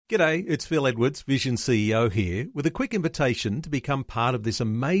G'day, it's Phil Edwards, Vision CEO here, with a quick invitation to become part of this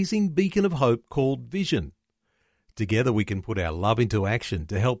amazing beacon of hope called Vision. Together we can put our love into action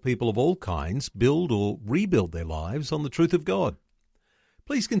to help people of all kinds build or rebuild their lives on the truth of God.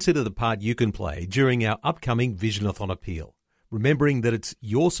 Please consider the part you can play during our upcoming Visionathon appeal, remembering that it's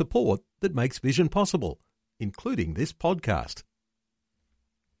your support that makes Vision possible, including this podcast.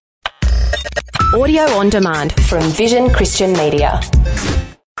 Audio on demand from Vision Christian Media.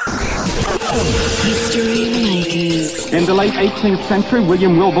 History Makers. In the late 18th century,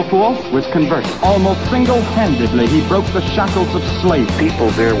 William Wilberforce was converted. Almost single-handedly, he broke the shackles of slavery. People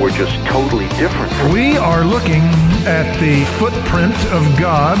there were just totally different. We are looking at the footprint of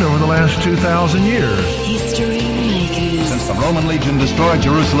God over the last 2,000 years. History Makers. Since the Roman legion destroyed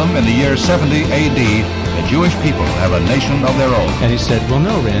Jerusalem in the year 70 A.D., the Jewish people have a nation of their own. And he said, well,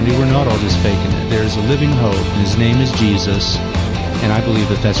 no, Randy, we're not all just faking it. There's a living hope, and his name is Jesus. And I believe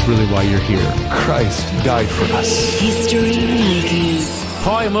that that's really why you're here. Christ died for us. History Makers.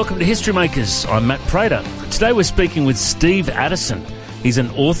 Hi and welcome to History Makers. I'm Matt Prater. Today we're speaking with Steve Addison. He's an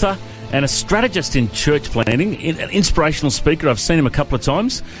author and a strategist in church planning, an inspirational speaker. I've seen him a couple of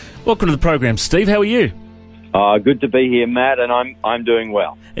times. Welcome to the program, Steve. How are you? Good to be here, Matt, and I'm doing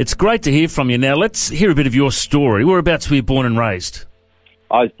well. It's great to hear from you. Now, let's hear a bit of your story. Whereabouts were you born and raised?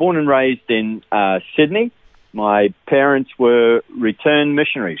 I was born and raised in Sydney. My parents were returned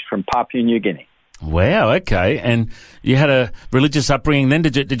missionaries from Papua New Guinea. Wow, okay. And you had a religious upbringing then?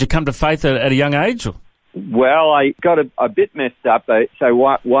 Did you come to faith at a young age? Or? Well, I got a bit messed up. They say,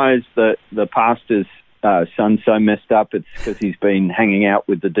 why is the pastor's son so messed up? It's because he's been hanging out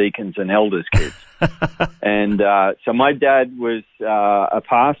with the deacons and elders' kids. And so my dad was a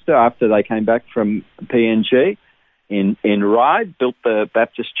pastor after they came back from PNG in Ryde, built the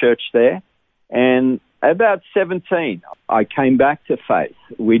Baptist church there. And about 17, I came back to faith.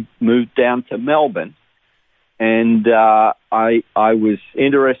 We moved down to Melbourne, and I was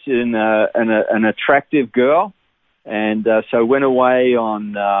interested in an attractive girl, and so went away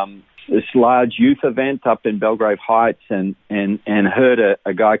on this large youth event up in Belgrave Heights, and heard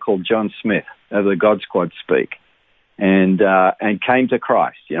a guy called John Smith of the God Squad speak, and came to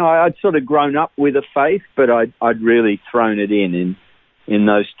Christ. You know, I'd sort of grown up with a faith, but I'd really thrown it in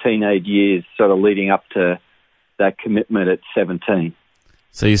those teenage years, sort of leading up to that commitment at 17.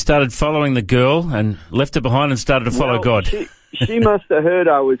 So you started following the girl and left her behind and started to follow God. She must have heard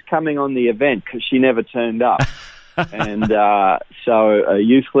I was coming on the event because she never turned up. And so a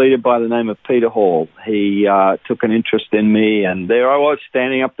youth leader by the name of Peter Hall, he took an interest in me, and there I was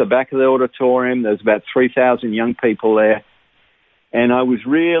standing up the back of the auditorium. There was about 3,000 young people there, and I was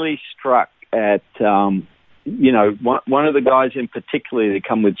really struck at one of the guys in particular that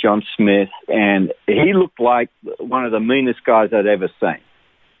come with John Smith, and he looked like one of the meanest guys I'd ever seen.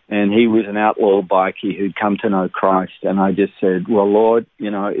 And he was an outlaw bikie who'd come to know Christ. And I just said, well, Lord,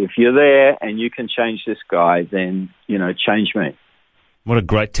 if you're there and you can change this guy, then, change me. What a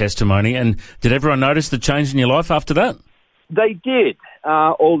great testimony. And did everyone notice the change in your life after that? They did,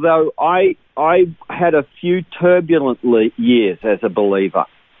 although I had a few turbulent years as a believer.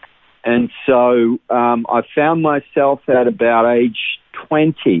 And so I found myself at about age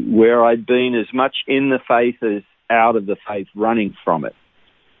 20 where I'd been as much in the faith as out of the faith, running from it.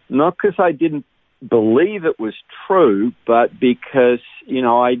 Not because I didn't believe it was true, but because,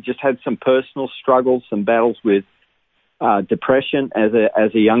 I just had some personal struggles, some battles with depression as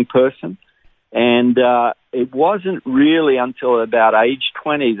a young person. And it wasn't really until about age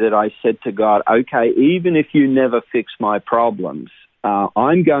 20 that I said to God, okay, even if you never fix my problems,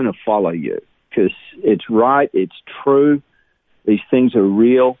 I'm going to follow you because it's right, it's true, these things are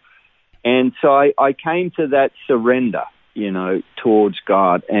real. And so I came to that surrender, towards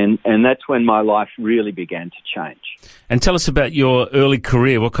God, and that's when my life really began to change. And tell us about your early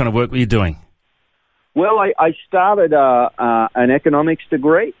career. What kind of work were you doing? Well, I started an economics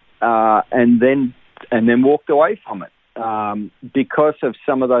degree and then walked away from it because of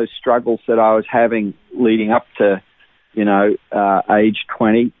some of those struggles that I was having leading up to age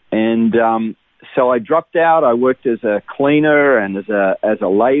 20. And so I dropped out. I worked as a cleaner and as a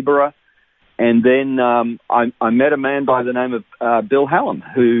laborer. And then I met a man by the name of Bill Hallam,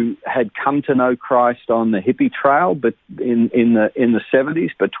 who had come to know Christ on the hippie trail, but in the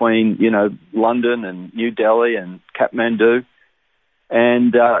 70s between London and New Delhi and Kathmandu,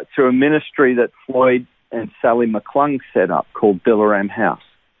 and through a ministry that Floyd and Sally McClung set up called Billaram House.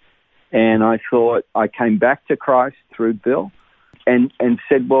 And I thought, I came back to Christ through Bill, and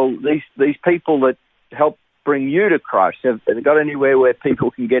said, well, these people that help bring you to Christ, have they got anywhere where people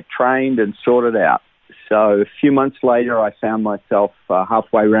can get trained and sorted out? So a few months later, I found myself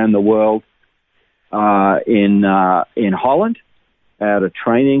halfway around the world in Holland at a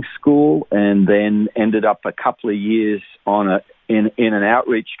training school, and then ended up a couple of years in an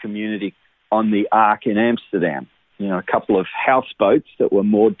outreach community on the Ark in Amsterdam. A couple of houseboats that were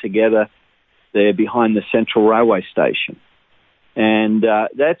moored together there behind the Central Railway Station. And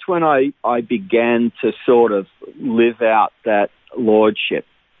that's when I began to sort of live out that lordship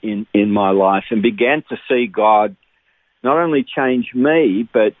in my life, and began to see God not only change me,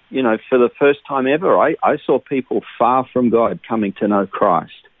 but, for the first time ever, I saw people far from God coming to know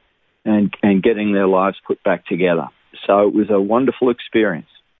Christ and getting their lives put back together. So it was a wonderful experience.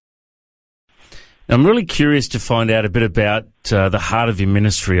 I'm really curious to find out a bit about the heart of your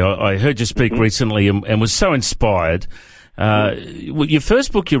ministry. I heard you speak recently and was so inspired. Your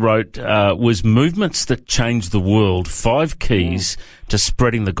first book you wrote was Movements That Change the World, 5 Keys to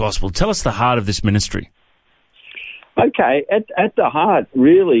Spreading the Gospel. Tell us the heart of this ministry. Okay, at the heart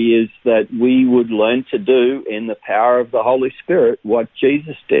really is that we would learn to do in the power of the Holy Spirit what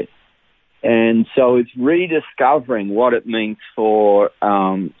Jesus did. And so it's rediscovering what it means for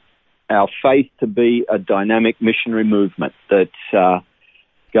our faith to be a dynamic missionary movement that's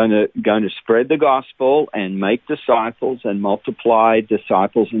going to spread the gospel and make disciples and multiply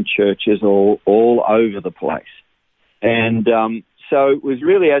disciples and churches all over the place. And so it was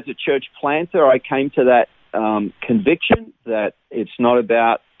really, as a church planter, I came to that conviction that it's not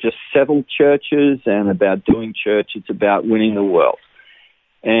about just settled churches and about doing church, it's about winning the world.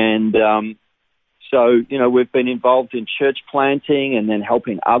 And so, we've been involved in church planting and then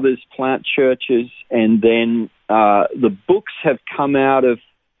helping others plant churches. And then the books have come out of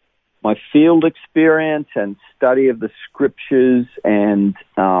my field experience and study of the scriptures and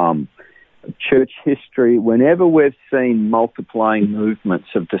church history whenever we've seen multiplying movements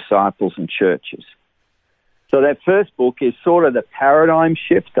of disciples and churches. So that first book is sort of the paradigm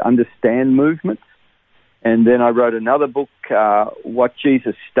shift to understand movements. And then I wrote another book, What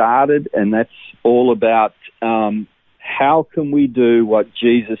Jesus Started, and that's all about how can we do what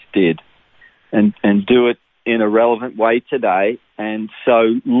Jesus did and do it in a relevant way today, and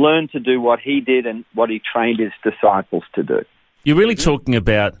so learn to do what he did and what he trained his disciples to do. You're really talking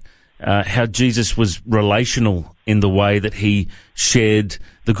about how Jesus was relational in the way that he shared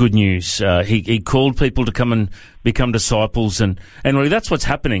the good news. He called people to come and become disciples, and really that's what's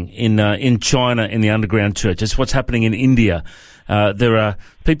happening in China in the underground church. It's what's happening in India. There are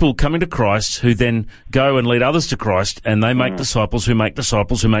people coming to Christ who then go and lead others to Christ, and they make disciples who make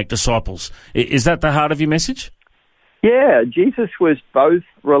disciples who make disciples. Is that the heart of your message? Yeah, Jesus was both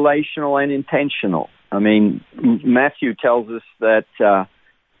relational and intentional. I mean, Matthew tells us that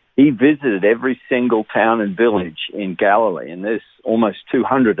he visited every single town and village in Galilee, and there's almost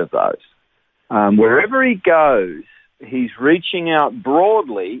 200 of those. Wherever he goes, he's reaching out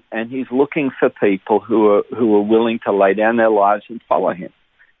broadly, and he's looking for people who are willing to lay down their lives and follow him.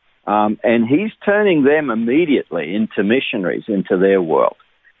 And he's turning them immediately into missionaries into their world.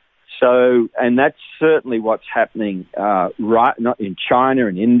 So, and that's certainly what's happening not in China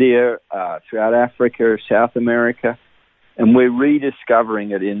and India, throughout Africa, South America, and we're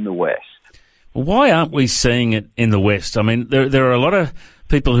rediscovering it in the West. Well, why aren't we seeing it in the West? I mean, there are a lot of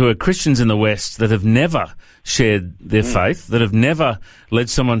people who are Christians in the West that have never shared their faith, that have never led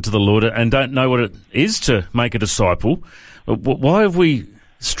someone to the Lord and don't know what it is to make a disciple. Why have we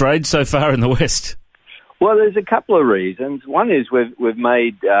strayed so far in the West? Well, there's a couple of reasons. One is we've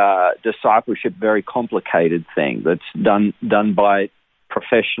made discipleship a very complicated thing that's done by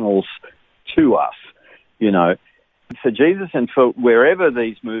professionals to us, For Jesus and for wherever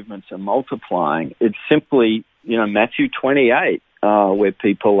these movements are multiplying, it's simply, Matthew 28, where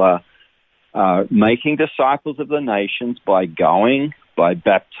people are making disciples of the nations by going, by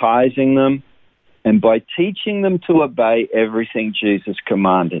baptizing them, and by teaching them to obey everything Jesus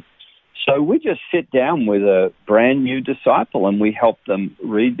commanded. So we just sit down with a brand new disciple and we help them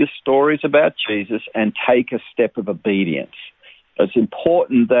read the stories about Jesus and take a step of obedience. It's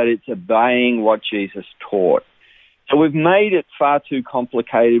important that it's obeying what Jesus taught. So we've made it far too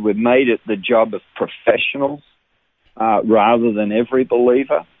complicated. We've made it the job of professionals rather than every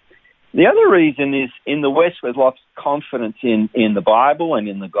believer. The other reason is in the West we've lost confidence in the Bible and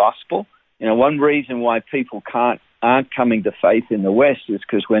in the gospel. One reason why people aren't coming to faith in the West is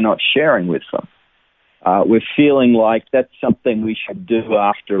because we're not sharing with them. We're feeling like that's something we should do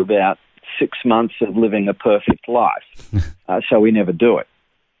after about 6 months of living a perfect life. So we never do it.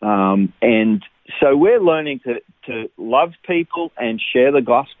 And so we're learning to love people and share the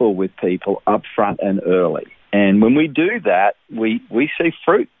gospel with people up front and early. And when we do that, we see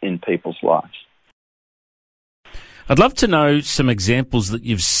fruit in people's lives. I'd love to know some examples that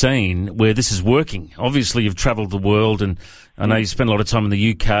you've seen where this is working. Obviously, you've travelled the world, and I know you spent a lot of time in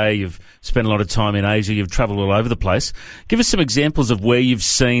the UK, you've spent a lot of time in Asia, you've travelled all over the place. Give us some examples of where you've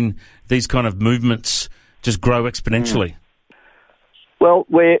seen these kind of movements just grow exponentially. Well,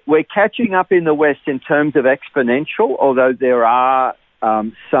 we're catching up in the West in terms of exponential, although there are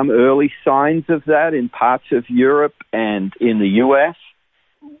some early signs of that in parts of Europe and in the US.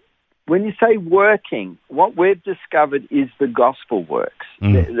 When you say working, what we've discovered is the gospel works.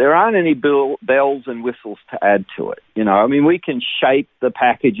 There aren't any bells and whistles to add to it. You know, I mean, we can shape the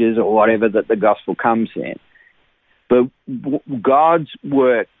packages or whatever that the gospel comes in, but God's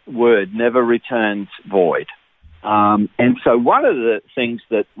word never returns void. And so one of the things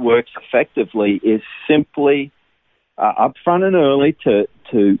that works effectively is simply up front and early to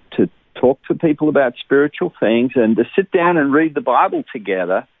talk to people about spiritual things and to sit down and read the Bible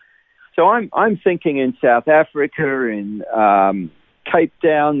together. So I'm thinking in South Africa, in Cape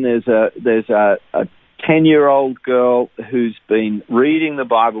Town, there's a 10-year-old girl who's been reading the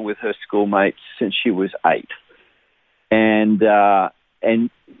Bible with her schoolmates since she was 8, and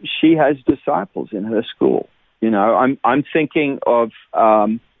she has disciples in her school. You know, I'm thinking of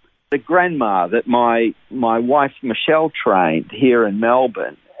the grandma that my wife Michelle trained here in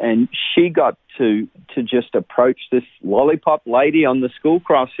Melbourne, and she got to just approach this lollipop lady on the school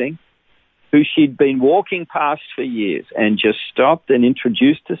crossing, who she'd been walking past for years, and just stopped and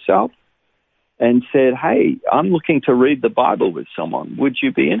introduced herself and said, "Hey, I'm looking to read the Bible with someone. Would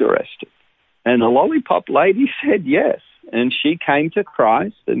you be interested?" And the lollipop lady said yes, and she came to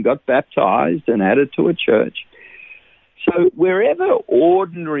Christ and got baptized and added to a church. So wherever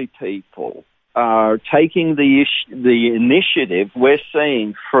ordinary people are taking the initiative, we're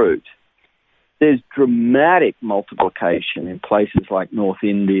seeing fruit. There's dramatic multiplication in places like North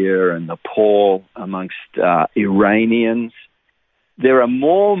India and Nepal amongst Iranians. There are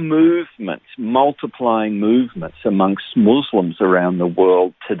more movements, multiplying movements amongst Muslims around the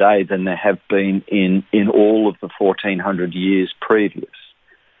world today than there have been in all of the 1400 years previous.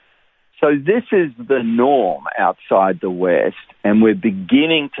 So this is the norm outside the West, and we're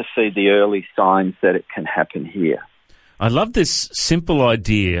beginning to see the early signs that it can happen here. I love this simple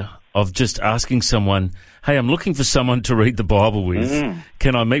idea of just asking someone, "Hey, I'm looking for someone to read the Bible with.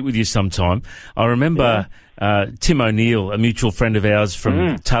 Can I meet with you sometime?" I remember Tim O'Neill, a mutual friend of ours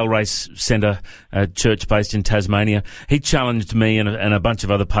from Tail Race Centre, a church based in Tasmania. He challenged me and a bunch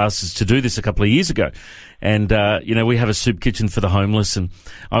of other pastors to do this a couple of years ago. And, we have a soup kitchen for the homeless, and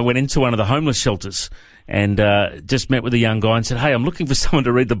I went into one of the homeless shelters and just met with a young guy and said, "Hey, I'm looking for someone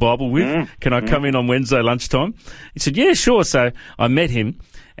to read the Bible with. Can I come in on Wednesday lunchtime?" He said, "Yeah, sure." So I met him.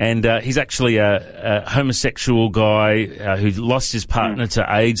 And he's actually a homosexual guy who lost his partner to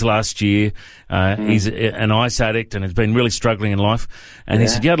AIDS last year. He's an ice addict and has been really struggling in life. And he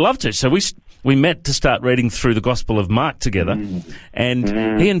said, "Yeah, I'd love to." So we met to start reading through the Gospel of Mark together.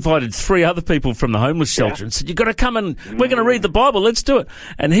 And he invited 3 other people from the homeless shelter and said, "You've got to come and we're going to read the Bible. Let's do it."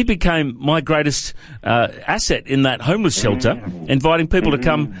 And he became my greatest asset in that homeless shelter, inviting people to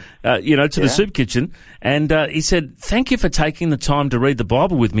come, to the soup kitchen. And he said, "Thank you for taking the time to read the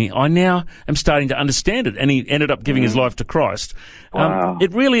Bible with me. I now am starting to understand it." And he ended up giving his life to Christ. Wow.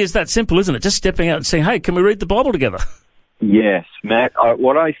 It really is that simple, isn't it? Just stepping out and saying, "Hey, can we read the Bible together?" Yes, Matt.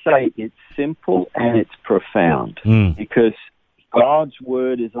 What I say, it's simple and it's profound because God's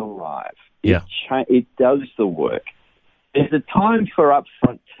word is alive. It does the work. There's a time for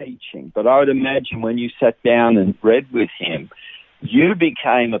upfront teaching, but I would imagine when you sat down and read with him, you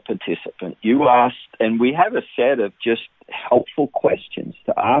became a participant. You asked, and we have a set of just helpful questions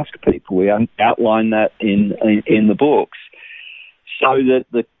to ask people. We outline that in the books, so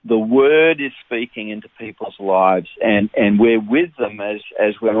that the word is speaking into people's lives, and we're with them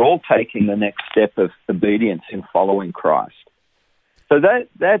as we're all taking the next step of obedience in following Christ. So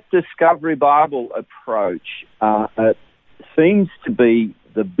that Discovery Bible approach seems to be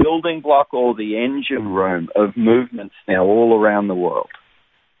the building block or the engine room of movements now all around the world.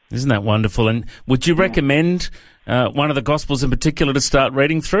 Isn't that wonderful? And would you recommend one of the Gospels in particular to start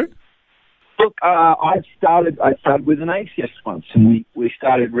reading through? Look, I started with an atheist once, and we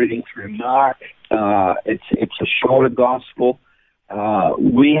started reading through Mark. It's a shorter gospel.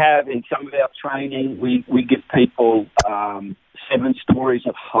 We have, in some of our training, we give people 7 stories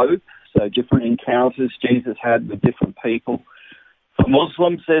of hope, so different encounters Jesus had with different people. For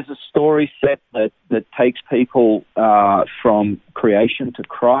Muslims, there's a story set that takes people from creation to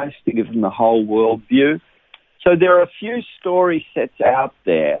Christ to give them the whole world view. So there are a few story sets out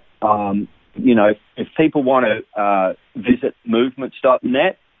there. If people want to visit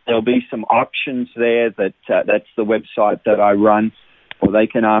movements.net, there'll be some options there that's the website that I run, or they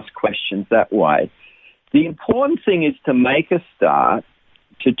can ask questions that way. The important thing is to make a start,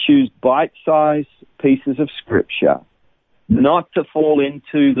 to choose bite-sized pieces of Scripture, not to fall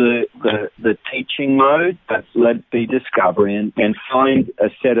into the teaching mode, but let it be discovery and find a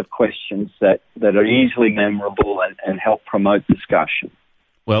set of questions that are easily memorable and help promote discussion.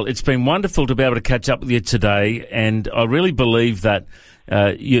 Well, it's been wonderful to be able to catch up with you today, and I really believe that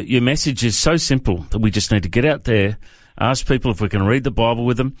your message is so simple that we just need to get out there, ask people if we can read the Bible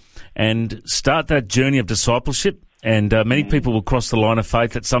with them, and start that journey of discipleship. And many people will cross the line of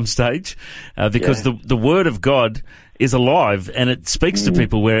faith at some stage because the Word of God is alive and it speaks to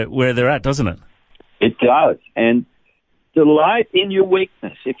people where they're at, doesn't it? It does. And delight in your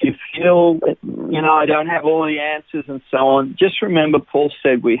weakness. If you feel, I don't have all the answers and so on, just remember Paul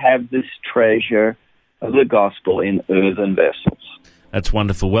said we have this treasure of the gospel in earthen vessels. That's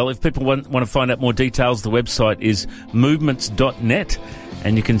wonderful. Well, if people want to find out more details, the website is movements.net.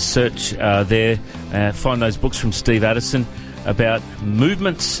 And you can search there, find those books from Steve Addison about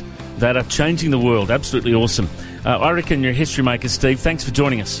movements that are changing the world. Absolutely awesome. I reckon you're a history maker, Steve. Thanks for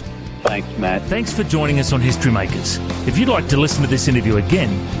joining us. Thanks, Matt. Thanks for joining us on History Makers. If you'd like to listen to this interview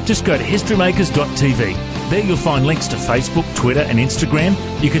again, just go to historymakers.tv. There you'll find links to Facebook, Twitter and Instagram.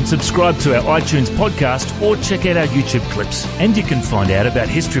 You can subscribe to our iTunes podcast or check out our YouTube clips. And you can find out about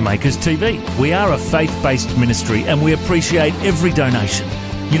History Makers TV. We are a faith-based ministry and we appreciate every donation.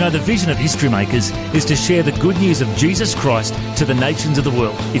 You know, the vision of History Makers is to share the good news of Jesus Christ to the nations of the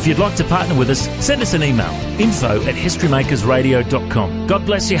world. If you'd like to partner with us, send us an email, info@historymakersradio.com. God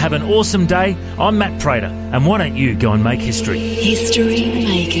bless you. Have an awesome day. I'm Matt Prater, and why don't you go and make history? History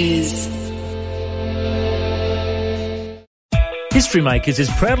Makers. History Makers is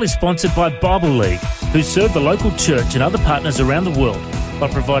proudly sponsored by Bible League, who serve the local church and other partners around the world by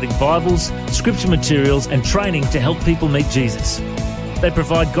providing Bibles, scripture materials and training to help people meet Jesus. They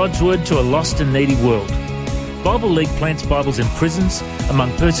provide God's Word to a lost and needy world. Bible League plants Bibles in prisons,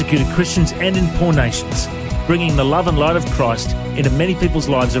 among persecuted Christians and in poor nations, bringing the love and light of Christ into many people's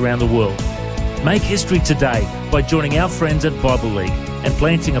lives around the world. Make history today by joining our friends at Bible League and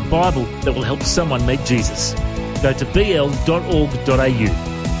planting a Bible that will help someone meet Jesus. Go to bl.org.au.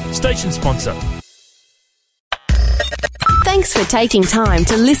 Station sponsor. Thanks for taking time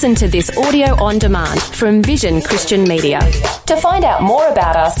to listen to this audio on demand from Vision Christian Media. To find out more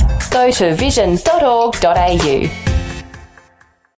about us, go to vision.org.au.